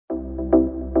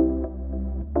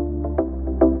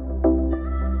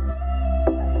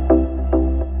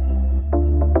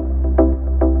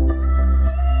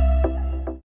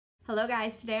Hello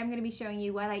guys, today I'm going to be showing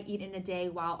you what I eat in a day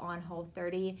while on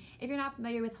Whole30. If you're not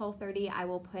familiar with Whole30, I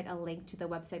will put a link to the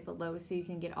website below so you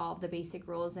can get all of the basic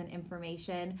rules and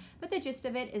information. But the gist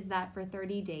of it is that for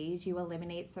 30 days you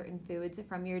eliminate certain foods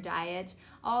from your diet.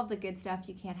 All of the good stuff,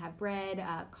 you can't have bread,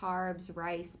 carbs,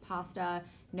 rice, pasta,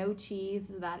 no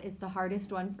cheese. That is the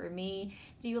hardest one for me.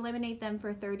 So you eliminate them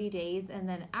for 30 days and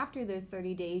then after those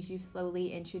 30 days you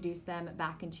slowly introduce them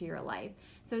back into your life.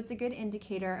 So it's a good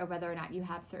indicator of whether or not you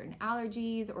have certain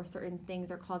allergies or certain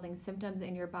things are causing symptoms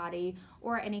in your body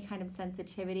or any kind of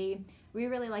sensitivity. We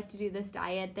really like to do this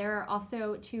diet. There are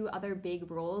also two other big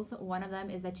rules. One of them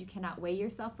is that you cannot weigh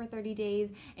yourself for 30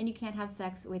 days and you can't have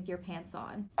sex with your pants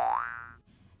on.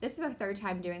 This is our third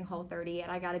time doing Whole30,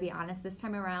 and I gotta be honest, this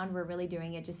time around we're really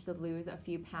doing it just to lose a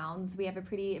few pounds. We have a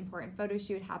pretty important photo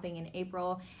shoot happening in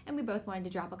April, and we both wanted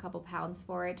to drop a couple pounds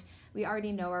for it. We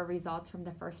already know our results from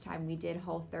the first time we did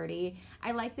Whole30.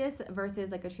 I like this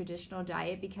versus like a traditional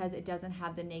diet because it doesn't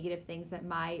have the negative things that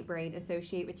my brain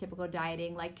associate with typical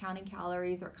dieting, like counting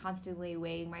calories or constantly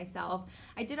weighing myself.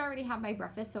 I did already have my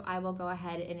breakfast, so I will go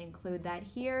ahead and include that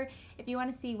here. If you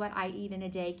want to see what I eat in a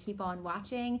day, keep on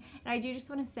watching. And I do just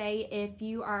want to say, if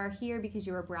you are here because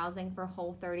you are browsing for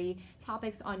Whole30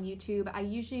 topics on YouTube, I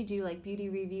usually do like beauty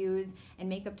reviews and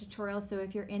makeup tutorials, so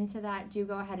if you're into that, do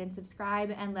go ahead and subscribe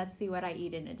and let's see what I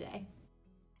eat in a day.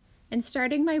 And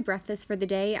starting my breakfast for the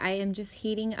day, I am just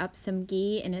heating up some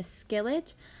ghee in a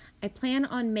skillet. I plan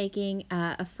on making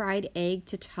a fried egg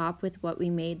to top with what we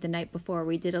made the night before.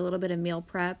 We did a little bit of meal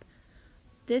prep.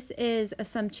 This is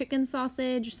some chicken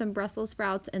sausage, some Brussels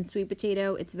sprouts, and sweet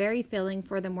potato. It's very filling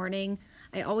for the morning.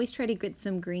 I always try to get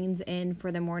some greens in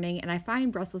for the morning, and I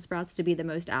find Brussels sprouts to be the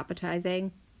most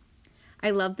appetizing.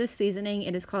 I love this seasoning.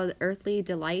 It is called Earthly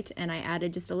Delight, and I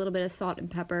added just a little bit of salt and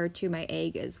pepper to my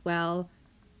egg as well.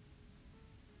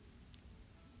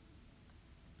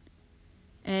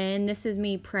 And this is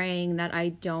me praying that I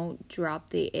don't drop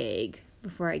the egg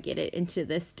before I get it into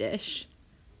this dish.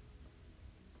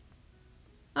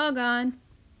 All gone.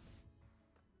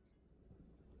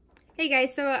 Hey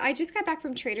guys, so I just got back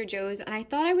from Trader Joe's and I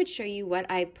thought I would show you what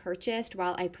I purchased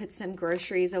while I put some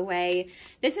groceries away.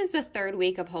 This is the third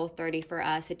week of Whole30 for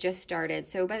us. It just started.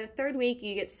 So by the third week,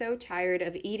 you get so tired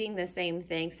of eating the same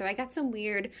thing. So I got some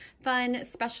weird, fun,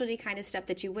 specialty kind of stuff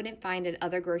that you wouldn't find at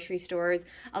other grocery stores.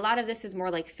 A lot of this is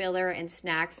more like filler and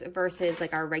snacks versus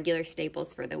like our regular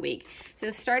staples for the week.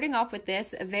 So starting off with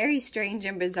this, very strange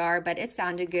and bizarre, but it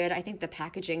sounded good. I think the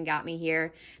packaging got me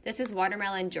here. This is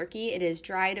watermelon jerky. It is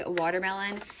dried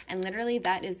watermelon, and literally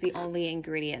that is the only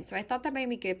ingredient. So I thought that might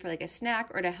be good for like a snack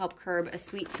or to help curb a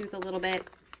sweet tooth a little bit.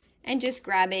 And just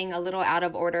grabbing a little out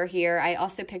of order here, I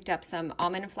also picked up some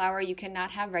almond flour. You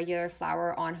cannot have regular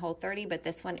flour on Whole30, but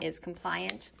this one is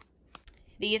compliant.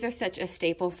 These are such a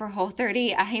staple for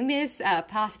Whole30. I miss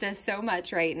pasta so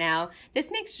much right now. This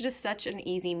makes just such an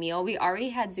easy meal. We already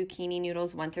had zucchini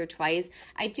noodles once or twice.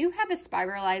 I do have a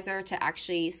spiralizer to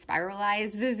actually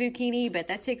spiralize the zucchini, but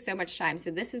that takes so much time.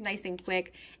 So this is nice and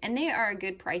quick, and they are a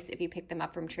good price if you pick them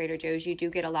up from Trader Joe's. You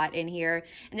do get a lot in here,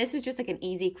 and this is just like an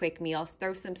easy, quick meal.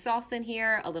 Throw some sauce in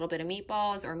here, a little bit of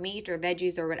meatballs or meat or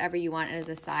veggies or whatever you want as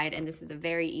a side, and this is a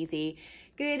very easy,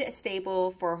 good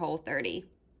staple for Whole30.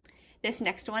 This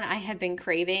next one I have been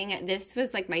craving. This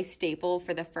was like my staple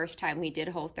for the first time we did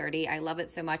Whole30. I love it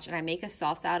so much, and I make a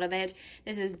sauce out of it.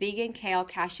 This is vegan kale,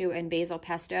 cashew, and basil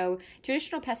pesto.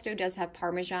 Traditional pesto does have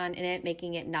Parmesan in it,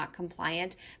 making it not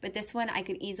compliant, but this one I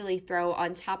could easily throw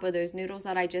on top of those noodles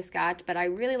that I just got, but I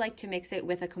really like to mix it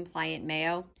with a compliant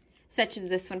mayo, such as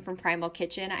this one from Primal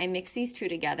Kitchen. I mix these two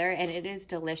together and it is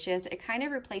delicious. It kind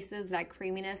of replaces that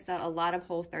creaminess that a lot of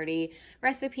Whole30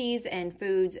 recipes and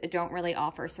foods don't really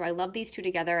offer. So I love these two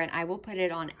together and I will put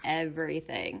it on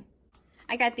everything.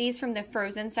 I got these from the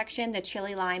frozen section, the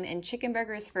chili lime and chicken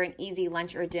burgers for an easy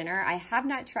lunch or dinner. I have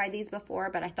not tried these before,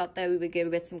 but I thought that we would go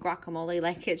with some guacamole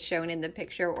like it's shown in the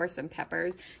picture or some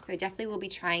peppers. So I definitely will be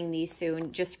trying these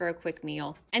soon just for a quick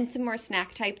meal. And some more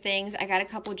snack type things. I got a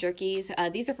couple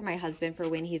jerkies. These are for my husband for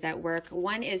when he's at work.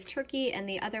 One is turkey and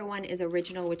the other one is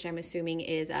original, which I'm assuming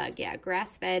is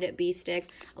grass-fed beef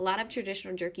stick. A lot of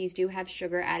traditional jerkies do have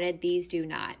sugar added. These do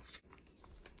not.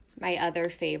 My other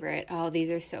favorite. Oh,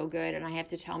 these are so good, and I have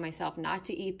to tell myself not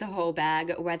to eat the whole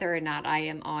bag whether or not I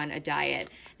am on a diet.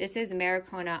 This is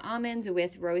Maracona almonds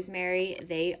with rosemary.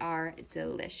 They are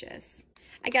delicious.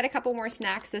 I got a couple more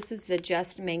snacks. This is the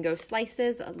Just Mango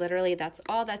Slices. Literally, that's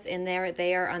all that's in there.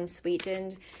 They are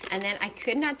unsweetened. And then I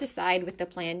could not decide with the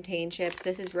plantain chips.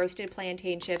 This is roasted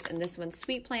plantain chips, and this one's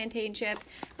sweet plantain chips.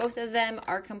 Both of them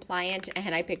are compliant,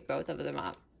 and I picked both of them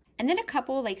up. And then a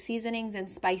couple like seasonings and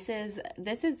spices.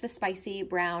 This is the spicy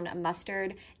brown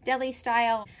mustard, deli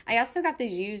style. I also got the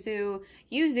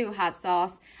yuzu hot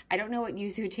sauce. I don't know what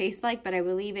yuzu tastes like, but I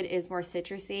believe it is more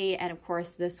citrusy. And of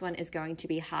course, this one is going to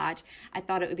be hot. I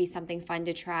thought it would be something fun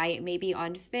to try, maybe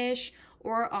on fish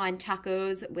or on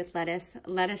tacos with lettuce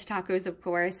tacos, of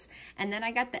course. And then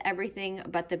I got the everything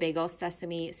but the bagel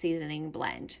sesame seasoning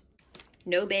blend.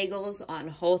 No bagels on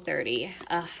Whole30.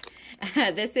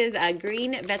 This is a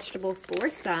green vegetable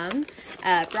foursome,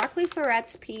 broccoli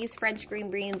florets, peas, French green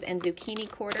beans, and zucchini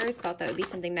quarters. Thought that would be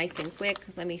something nice and quick.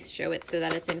 Let me show it so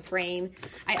that it's in frame.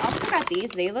 I also got these.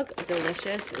 They look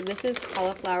delicious. This is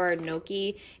cauliflower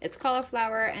gnocchi. It's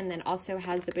cauliflower and then also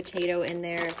has the potato in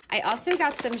there. I also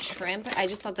got some shrimp. I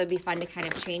just thought that'd be fun to kind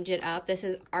of change it up. This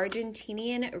is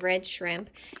Argentinian red shrimp.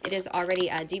 It is already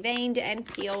deveined and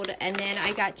peeled. And then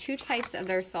I got 2 types of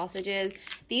their sausages.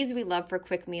 These we love for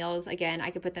quick meals. Again,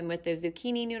 I could put them with the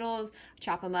zucchini noodles,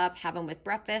 chop them up, have them with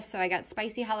breakfast. So I got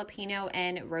spicy jalapeno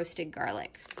and roasted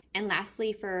garlic. And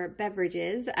lastly, for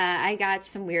beverages, I got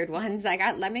some weird ones. I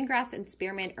got lemongrass and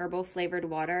spearmint herbal flavored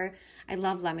water. I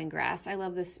love lemongrass. I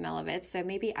love the smell of it, so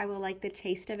maybe I will like the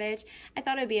taste of it. I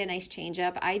thought it would be a nice change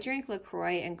up. I drink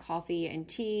LaCroix and coffee and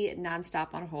tea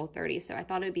nonstop on Whole30, so I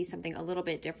thought it would be something a little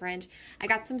bit different. I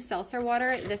got some seltzer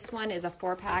water. This one is a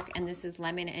 4-pack, and this is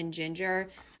lemon and ginger.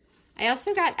 I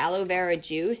also got aloe vera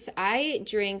juice. I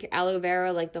drink aloe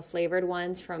vera, like the flavored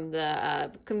ones from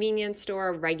the convenience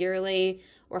store regularly,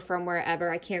 or from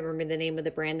wherever. I can't remember the name of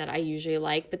the brand that I usually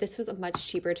like, but this was much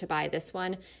cheaper to buy this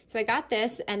one. So I got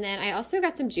this, and then I also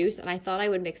got some juice, and I thought I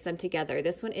would mix them together.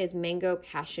 This one is mango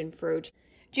passion fruit.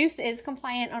 Juice is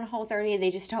compliant on Whole30. They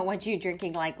just don't want you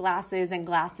drinking like glasses and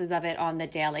glasses of it on the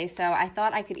daily. So I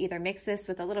thought I could either mix this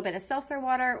with a little bit of seltzer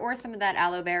water or some of that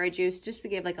aloe vera juice just to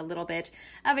give like a little bit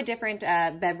of a different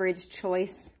beverage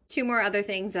choice. 2 more other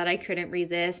things that I couldn't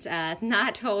resist,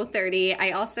 not Whole30.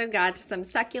 I also got some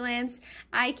succulents.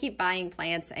 I keep buying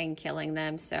plants and killing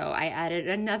them, so I added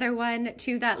another one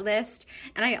to that list.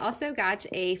 And I also got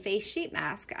a face sheet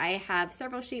mask. I have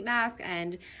several sheet masks,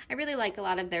 and I really like a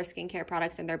lot of their skincare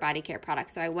products and their body care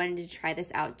products, so I wanted to try this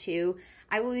out too.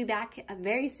 I will be back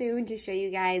very soon to show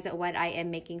you guys what I am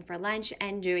making for lunch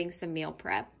and doing some meal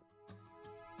prep.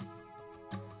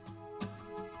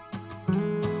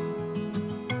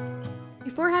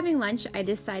 Before having lunch, I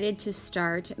decided to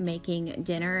start making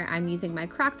dinner. I'm using my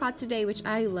crock pot today, which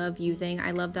I love using.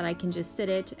 I love that I can just sit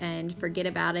it and forget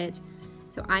about it.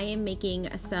 So I am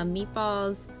making some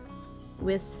meatballs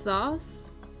with sauce.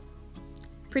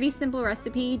 Pretty simple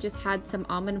recipe, just had some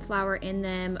almond flour in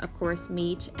them, of course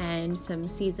meat and some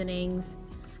seasonings.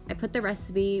 I put the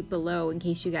recipe below in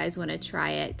case you guys want to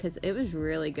try it because it was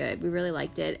really good. We really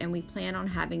liked it, and we plan on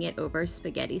having it over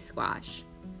spaghetti squash.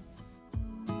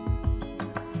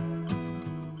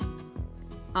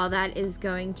 All that is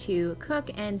going to cook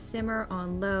and simmer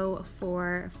on low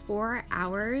for 4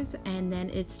 hours, and then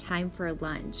it's time for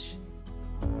lunch.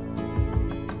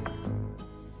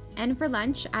 And for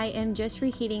lunch, I am just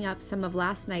reheating up some of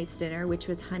last night's dinner, which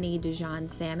was honey Dijon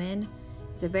salmon.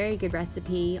 It's a very good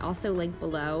recipe, also linked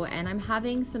below, and I'm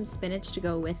having some spinach to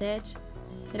go with it.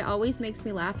 It always makes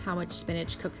me laugh how much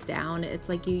spinach cooks down. It's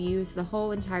like you use the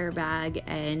whole entire bag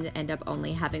and end up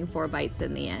only having 4 bites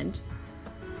in the end.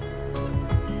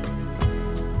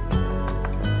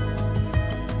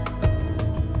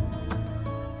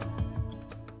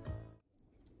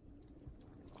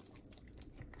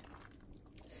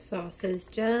 Sauce is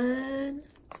done.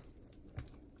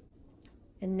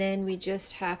 And then we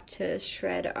just have to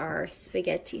shred our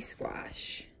spaghetti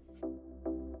squash.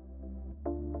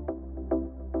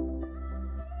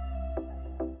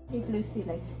 If Lucy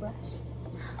likes squash.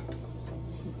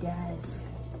 She does.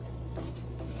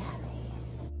 Yummy.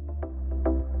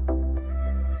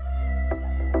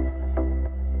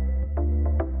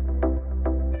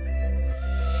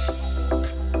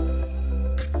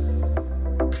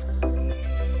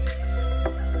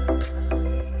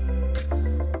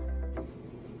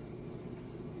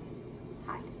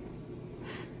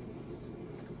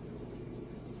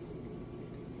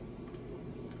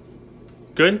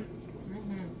 Good?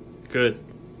 Good.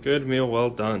 Good meal, well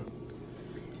done.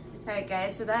 Alright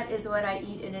guys, so that is what I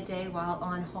eat in a day while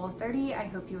on Whole30. I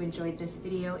hope you enjoyed this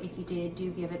video. If you did,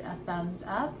 do give it a thumbs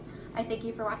up. I thank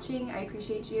you for watching. I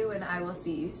appreciate you, and I will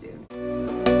see you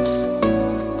soon.